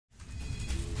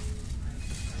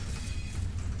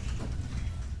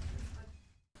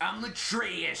I'm the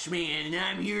trash man, and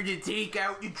I'm here to take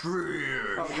out the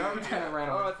trash. Oh, garbage can ran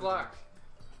away. Oh, it's locked.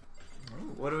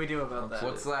 What do we do about that?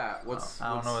 What's that?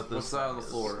 I don't know what this What's that on the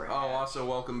floor? Oh, also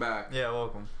welcome back. Yeah,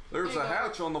 welcome. There's a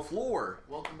hatch on the floor.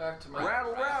 Welcome back to my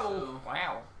Rattle, rattle.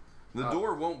 Wow. The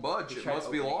door won't budge. It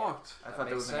must be locked. I thought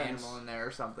there was an animal in there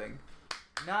or something.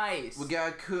 Nice. We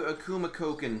got Akuma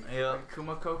Koken. Yeah.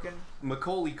 Kuma Koken?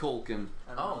 Macaulay Culkin.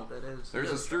 I don't know what that is.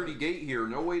 There's a sturdy gate here.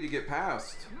 No way to get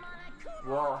past.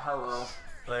 Whoa, hello.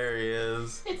 There he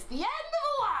is. It's the end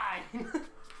of the line!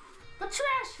 The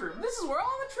trash room. This is where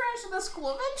all the trash in the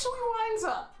school eventually winds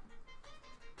up.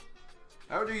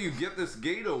 How do you get this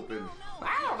gate open?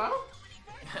 I don't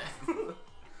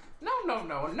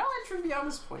know. No entry beyond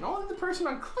this point. Only the person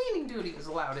on cleaning duty is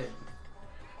allowed in.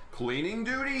 Cleaning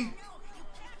duty?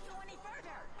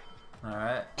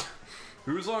 Alright.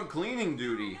 Who's on cleaning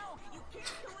duty?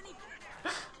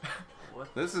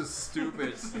 What? This is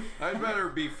stupid. I'd better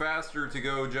be faster to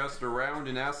go just around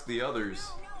and ask the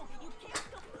others.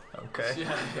 Okay.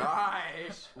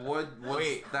 Gosh. What's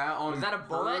Wait, that on was that a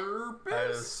bullet? purpose?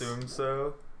 I assume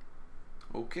so.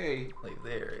 Okay. Leave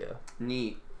the area.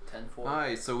 Neat. 10-4.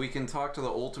 Alright, so we can talk to the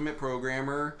ultimate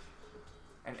programmer,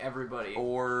 And everybody.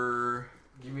 or...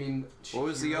 You mean... What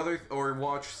was the other... Or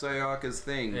watch Sayaka's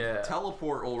thing. Yeah.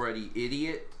 Teleport already,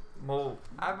 idiot. Well,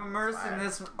 I'm immersed in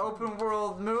this open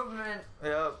world movement.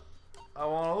 yep. I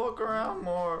want to look around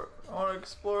more. I want to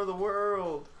explore the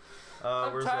world.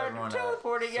 I'm Where's tired everyone of at?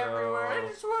 teleporting everywhere. I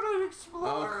just want to explore.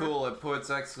 Oh, cool. It puts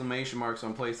exclamation marks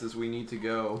on places we need to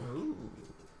go. Ooh.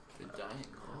 The dining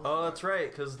hall. Oh, that's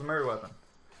right, because the murder weapon.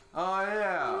 Oh,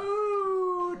 yeah.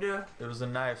 Food. It was a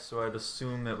knife, so I'd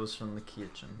assume it was from the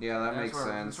kitchen. Yeah, that makes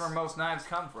sense. That's where most knives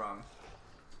come from.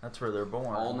 That's where they're born.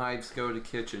 All knives go to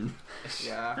kitchen.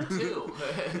 Yeah. Two.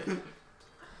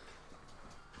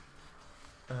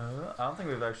 I don't think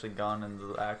we've actually gone into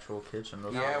the actual kitchen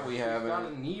before. Yeah, we Got a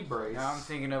haven't. knee brace. Now I'm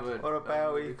thinking of it. What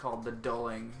about we- called the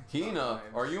dulling. Hina,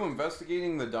 are you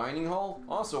investigating the dining hall?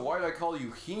 Also, why'd I call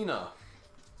you Hina?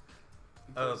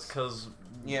 Oh, it's because...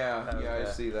 Yeah, I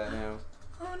Okay. see that now.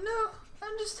 Oh no,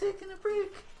 I'm just taking a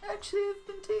break. Actually, I've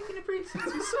been taking a break since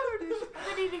we started.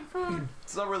 I've been eating food.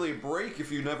 It's not really a break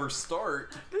if you never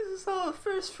start. This is all a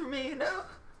first for me, you know?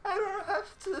 I don't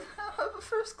have a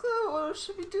first clue what I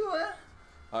should be doing.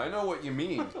 I know what you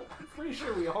mean. I'm pretty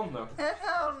sure we all know. And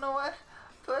I don't know why,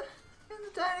 but in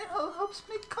the dining hall helps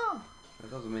me calm.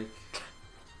 That doesn't make...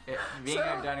 Being So,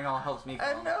 in a dining hall helps me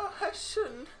I calm. know I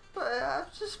shouldn't, but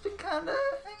I've just been kinda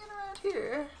hanging around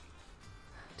here.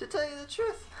 To tell you the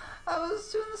truth, I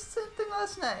was doing the same thing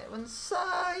last night when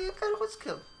Sayaka was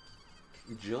killed.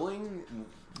 Jilling?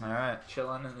 Alright.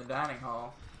 Chilling in the dining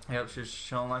hall. Yep, she's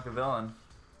chilling like a villain.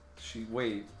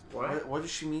 Wait. What? What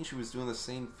does she mean she was doing the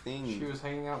same thing? She was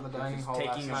hanging out in the dining hall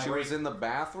taking last a She night. was in the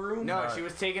bathroom? No, No. she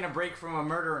was taking a break from a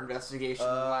murder investigation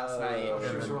last night.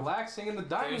 She was relaxing in the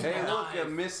dining Hey, hall. look, a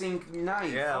missing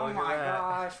knife. Yeah, Oh look my at that.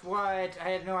 gosh, what? I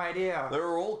had no idea. There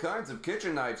are all kinds of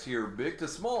kitchen knives here, big to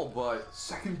small, but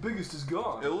Second biggest is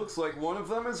gone. it looks like one of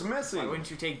them is Why missing. wouldn't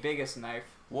you take biggest knife?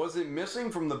 Was it missing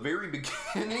from the very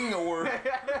beginning, or...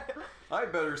 I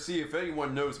better see if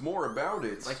anyone knows more about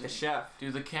it. Like the chef.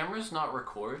 Do the cameras not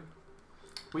record?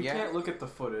 We Yeah. can't look at the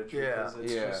footage Yeah. because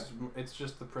it's Yeah. it's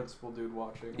just the principal dude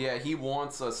watching. Yeah, he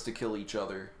wants us to kill each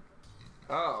other.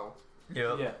 Oh.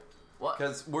 Yep. Yeah. What?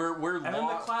 Because we're And then the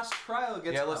locked. class trial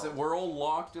gets Yeah, listen, held. we're all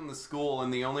locked in the school,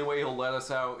 and the only way he'll let us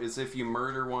out is if you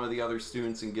murder one of the other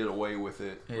students and get away with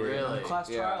it. Yeah. Really? The class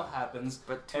Yeah. trial happens,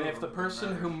 But two and of if the them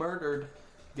person who murdered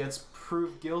gets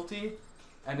proved guilty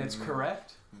and it's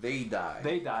correct, They die.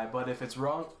 they die. But if it's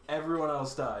wrong, everyone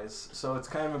else dies. So it's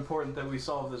kind of important that we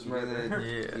solve this You murder. gonna,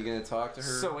 Yeah. you gonna talk to her?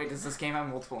 So wait, does this game have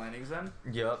multiple endings then?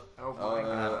 Yep. Oh my I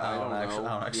god. don't actually- know. I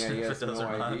don't actually yeah, he know if has it does no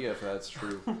or not. idea if that's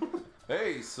true.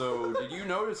 Hey, so did you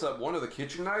notice that one of the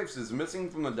kitchen knives is missing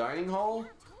from the dining hall?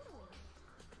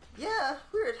 Yeah,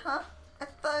 weird, huh? I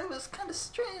thought it was kind of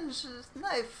strange. His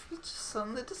knife was just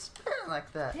suddenly disappearing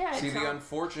like that. Yeah. See, the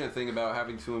unfortunate thing about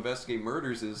having to investigate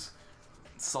murders is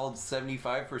solid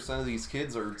 75% of these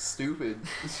kids are stupid.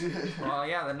 Well,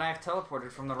 yeah, the knife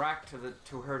teleported from the rack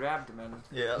to her abdomen.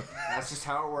 Yep. That's just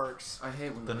how it works. I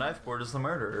hate when The knife board is the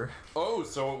murderer. Oh,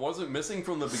 so it wasn't missing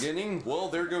from the beginning? Well,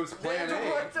 there goes plan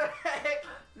What A. the heck?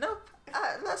 Nope.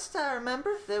 Last I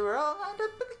remember, they were all lined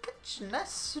up in the kitchen,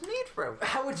 nice and neat row.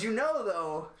 How would you know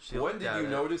though? When did you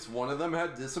notice one of them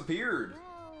had disappeared?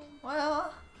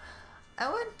 Well,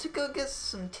 I went to go get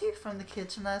some tea from the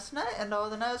kitchen last night, and all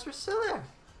the knives were still there.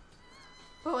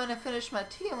 But when I finished my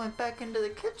tea and went back into the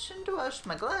kitchen to wash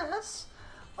my glass,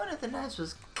 one of the knives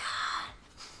was gone.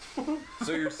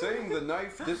 So you're saying the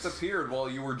knife disappeared while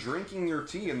you were drinking your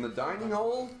tea in the dining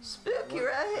hall? Spooky,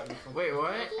 right? Wait,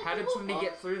 what? How did somebody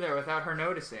get through there without her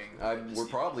noticing? We're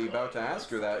probably about to ask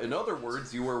her that. In other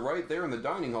words, you were right there in the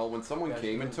dining hall when someone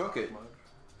came and took it.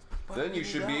 Then you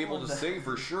should be able to say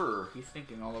for sure. He's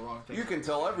thinking all the wrong things. You can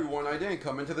tell everyone I didn't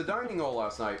come into the dining hall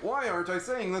last night. Why aren't I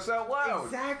saying this out loud?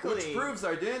 Exactly. Which proves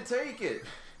I didn't take it.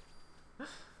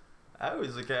 I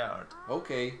was account.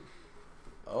 Okay.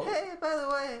 Oh. Hey, by the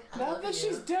way, Now that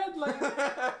she's dead, like,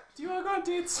 do you want to go on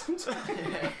dates sometime?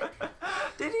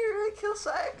 did you really kill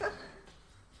Sayaka?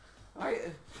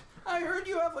 I heard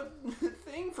you have a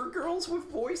thing for girls with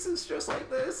voices just like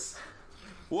this.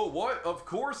 Well, what? Of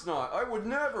course not. I would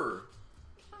never.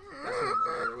 That's what a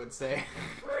murderer would say.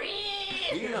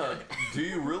 Nina, do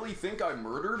you really think I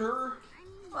murdered her?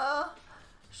 Well,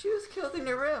 she was killed in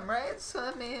your room, right? So,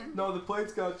 I mean, No, the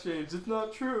plates got changed. It's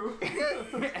not true.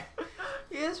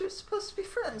 you guys were supposed to be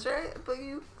friends, right? But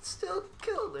you still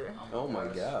killed her. Oh my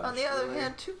god. On the other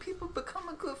hand, two people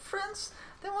becoming good friends,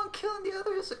 then one killing the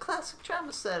other is a classic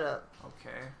drama setup.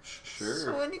 Okay. Sure.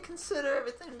 So when you consider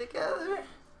everything together,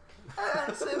 I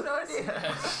honestly have no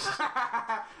idea.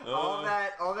 all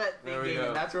that there we thinking, go.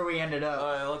 and that's where we ended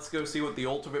up. Let's go see what the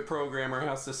ultimate programmer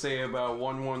has to say about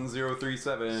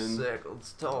 11037. Sick,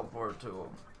 let's teleport to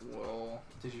him. Well,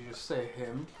 Did you just say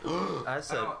him? I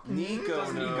said, Nico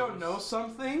Does Nico knows. know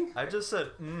something? I just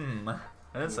said, I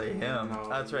didn't say him. No,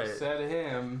 That's you right. said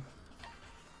him.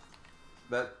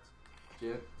 That.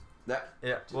 Yeah.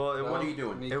 Yeah, well, it What are won't, you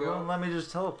doing? it won't let me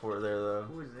just teleport there, though.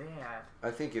 who was that?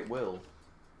 I think it will.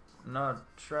 No,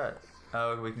 try.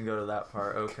 Oh, we can go to that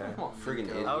part. Okay. Come on, Friggin'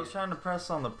 Nico. idiot. I was trying to press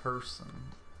on the person.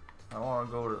 I want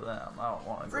to go to them. I don't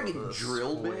want to go Friggin' to the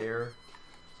drill bit. square.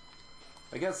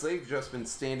 I guess they've just been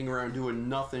standing around doing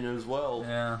nothing as well.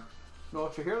 Yeah, No,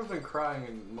 Chihiro's been crying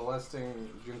and molesting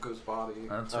Junko's body.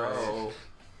 that's right. Oh.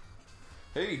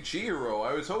 Hey, Chihiro,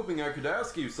 I was hoping I could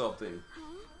ask you something.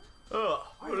 Ugh,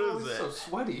 Why what are you is always it? so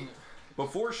sweaty?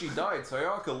 Before she died,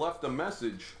 Sayaka left a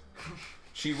message.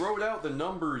 She wrote out the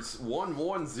numbers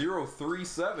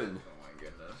 11037. Oh my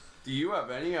goodness. Do you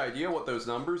have any idea what those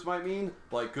numbers might mean?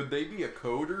 Like, could they be a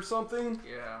code or something?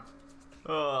 Yeah.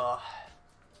 Ugh.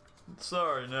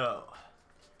 Sorry, no.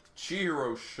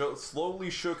 Chihiro slowly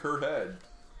shook her head.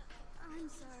 I'm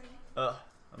sorry.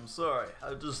 I'm sorry.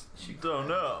 I just don't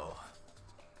know.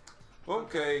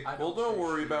 Okay, I well don't don't think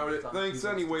worry she about it. is on Thanks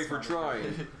Phoenix anyway for Sunday.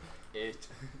 trying. It.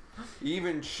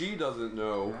 Even she doesn't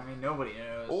know. I mean, nobody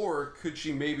knows. Or could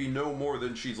she maybe know more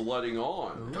than she's letting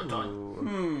on?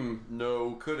 Ooh.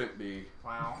 No, couldn't be.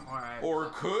 Wow. All right. Or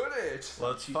could it?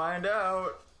 Let's find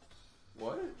out.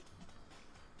 What?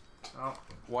 Oh,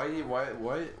 Why would you Miguel,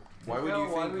 why think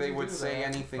would they you would do say that?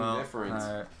 anything Well, different?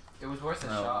 alright. It was worth a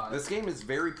No. shot. This game is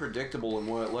very predictable in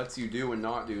what it lets you do and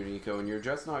not do, Nico, and you're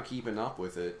just not keeping up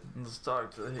with it. Let's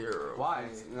talk to the hero. Why?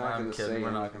 It's not I'm gonna kidding, say we're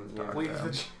not anything, gonna talk. Leave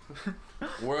Yeah.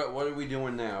 the. What are we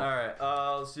doing now?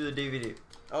 Alright, let's do the DVD.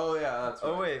 Oh yeah, that's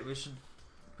Oh right. wait,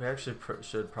 we actually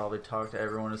should probably talk to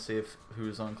everyone to see if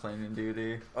who's on cleaning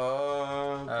duty.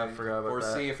 Okay. I forgot about Or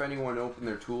that. see if anyone opened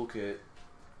their toolkit.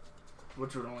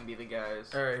 which would only be the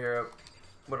guys. Alright, hero.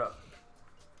 What up?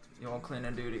 You on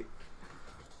cleaning duty?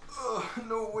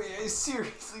 No way! I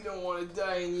seriously don't want to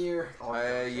die in here.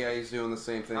 Yeah, he's doing the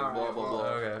same thing. Alright, blah blah blah.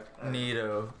 Okay.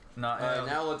 Neato. Not him.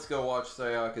 Now let's go watch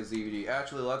Sayaka's DVD.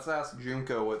 Actually, let's ask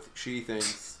Junko what she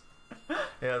thinks. Yeah,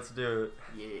 let's do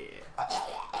it. Yeah.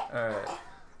 Alright.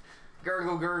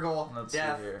 Gurgle, gurgle. Let's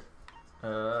Death. see here.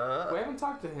 We haven't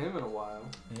talked to him in a while.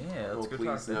 Yeah, let's Oh, go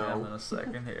talk please, to no. him in a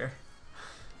second here.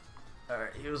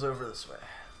 Alright, he was over this way.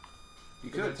 You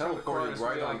could have teleported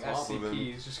right on top of him.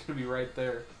 He's just gonna be right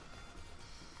there.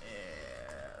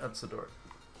 Yeah, that's the door.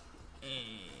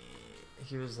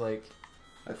 He was like,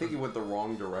 I think you went the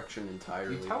wrong direction You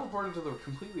entirely. teleported to the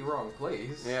completely wrong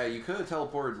place. Yeah, you could have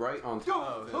teleported right on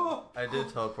top of him. Oh, I did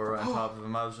teleport right on top of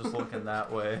him. I was just looking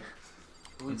that way,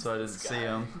 and so I didn't see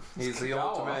him. He's the Go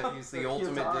ultimate. on. He's the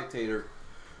ultimate dictator.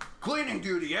 Cleaning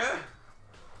duty, yeah.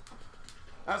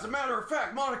 As a matter of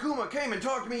fact, Monokuma came and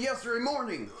talked to me yesterday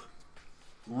morning.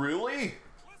 Really?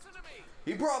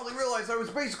 He probably realized I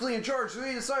was basically in charge, so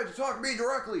he decided to talk to me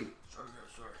directly.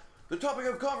 The topic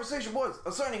of conversation was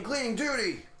assigning cleaning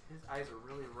duty. His eyes are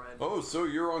really red. Oh, so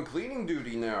you're on cleaning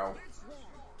duty now?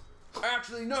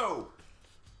 Actually, no.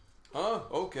 Huh?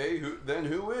 Okay,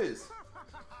 who is?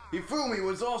 Hifumi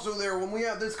was also there when we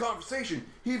had this conversation.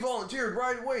 He volunteered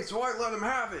right away, so I let him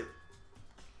have it.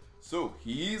 So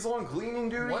he's on cleaning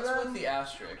duty What's then? with the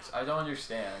asterisks? I don't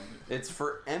understand. It's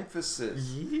for emphasis.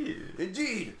 Yeah.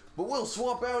 Indeed, but we'll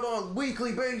swap out on a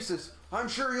weekly basis. I'm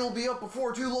sure you'll be up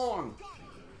before too long.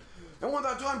 And when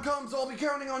that time comes, I'll be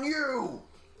counting on you!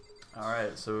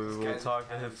 Alright, so we will guy's talk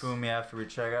to intense. Hifumi after we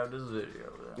check out this video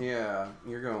then. Yeah,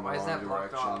 you're going Why the is wrong that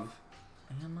blocked direction. off?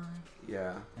 Am I?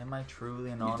 Yeah. Am I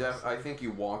truly an You honest? I think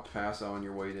you walked past on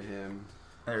your way to him.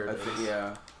 There I it think, is.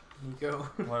 yeah. Nico.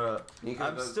 What up? Nico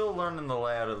I'm does, still learning the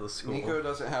layout of the school. Nico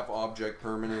doesn't have object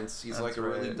permanence. He's That's like a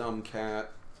really right. dumb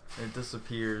cat. It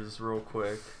disappears real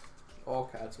quick. All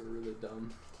cats are really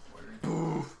dumb.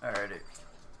 Alrighty.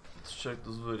 Let's check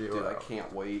this video Dude, I out.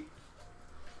 can't wait.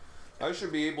 I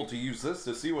should be able to use this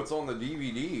to see what's on the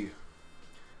DVD.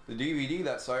 The DVD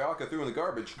that Sayaka threw in the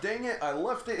garbage. Dang it, I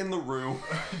left it in the room.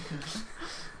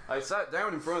 I sat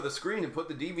down in front of the screen and put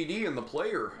the DVD in the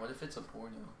player. What if it's a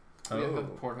porno? Oh. Yeah, the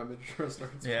Pornhub intro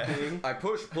starts Yeah. playing. I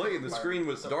pushed play and the screen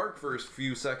was dark for a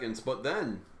few seconds, but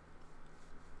then...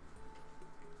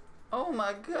 Oh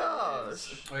my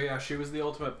gosh! Oh yeah, she was the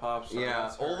ultimate pop star. Yeah,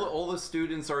 That's her. all the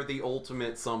students are the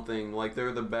ultimate something. Like,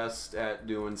 they're the best at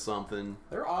doing something.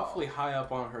 They're awfully high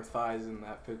up on her thighs in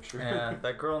that picture. Yeah,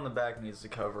 that girl in the back needs to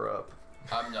cover up.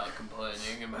 I'm not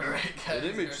complaining, am I right, guys? An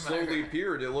image Am I slowly right?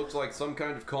 appeared. It looked like some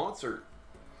kind of concert.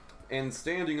 And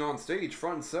standing on stage,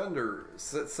 front and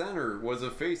center was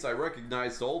a face I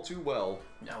recognized all too well.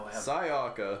 No, I have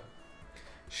Sayaka.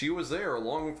 She was there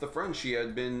along with the friend she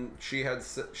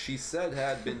said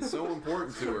had been so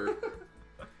important to her.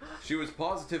 She was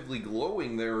positively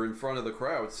glowing there in front of the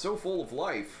crowd, so full of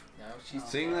life. Now she's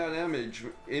Seeing that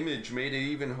image made it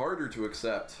even harder to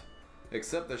accept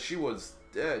that she was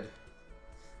dead.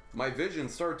 My vision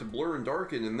started to blur and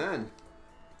darken, and then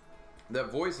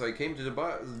that voice I came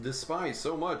to despise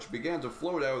so much began to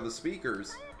float out of the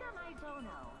speakers.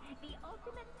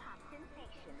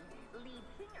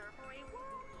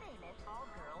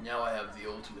 Now I have the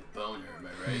ultimate boner, am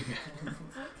I right?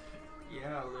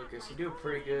 Yeah, Lucas, you do a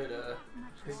pretty good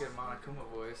Monokuma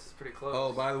voice. It's pretty close.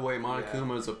 Oh, by the way,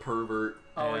 Monokuma's a pervert.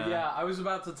 Oh Yeah. yeah, I was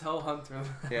about to tell Hunter.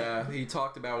 that. Yeah, he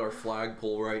talked about our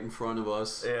flagpole right in front of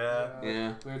us. Yeah.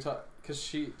 Yeah. We were talking because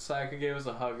Sayaka gave us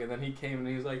a hug, and then he came and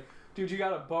he was like, "Dude, you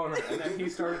got a boner," and then he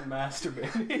started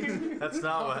masturbating. That's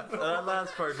not what. That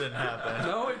last part didn't happen.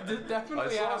 No, it did I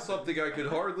definitely saw happened. something I could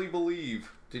hardly believe.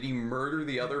 Did he murder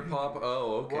the other pop?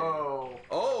 Oh, okay. Whoa.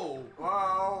 Oh!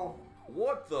 Whoa.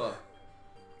 What the?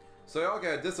 Sayaka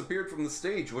had disappeared from the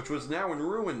stage, which was now in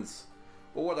ruins.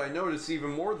 But what I noticed even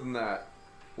more than that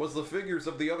was the figures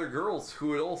of the other girls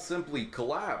who had all simply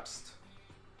collapsed.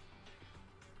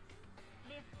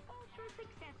 This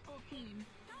ultra-successful team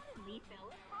suddenly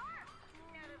fell apart.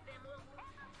 None of them will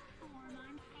ever perform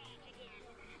on stage again.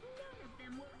 None of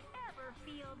them will ever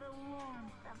feel the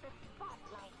warmth of the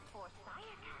spotlight for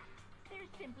Sayaka.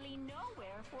 There's simply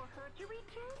nowhere for her to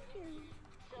return to.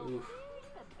 So Oof.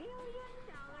 here's the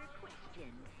billion-dollar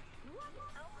question. What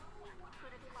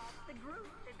could have caused the group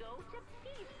to go to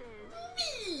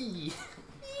pieces?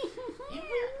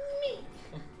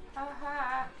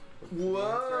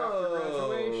 Whoa!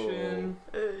 Graduation.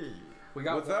 Hey. We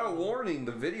got Without one. warning,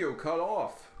 the video cut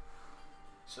off.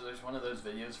 So there's one of those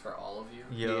videos for all of you?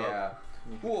 Yo. Yeah.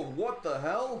 Whoa, what the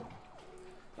hell?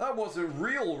 That wasn't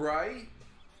real, right?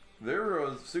 They're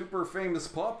a super famous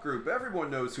pop group. Everyone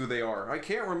knows who they are. I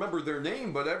can't remember their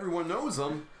name, but everyone knows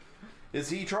them. Is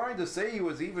he trying to say he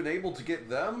was even able to get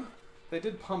them? They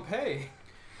did Pompeii.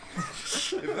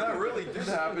 If that really did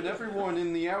happen, everyone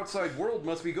in the outside world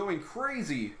must be going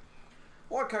crazy.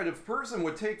 What kind of person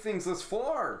would take things this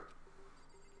far?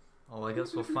 Well, I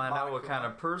guess we'll find out what kind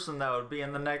of person that would be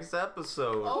in the next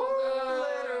episode. Oh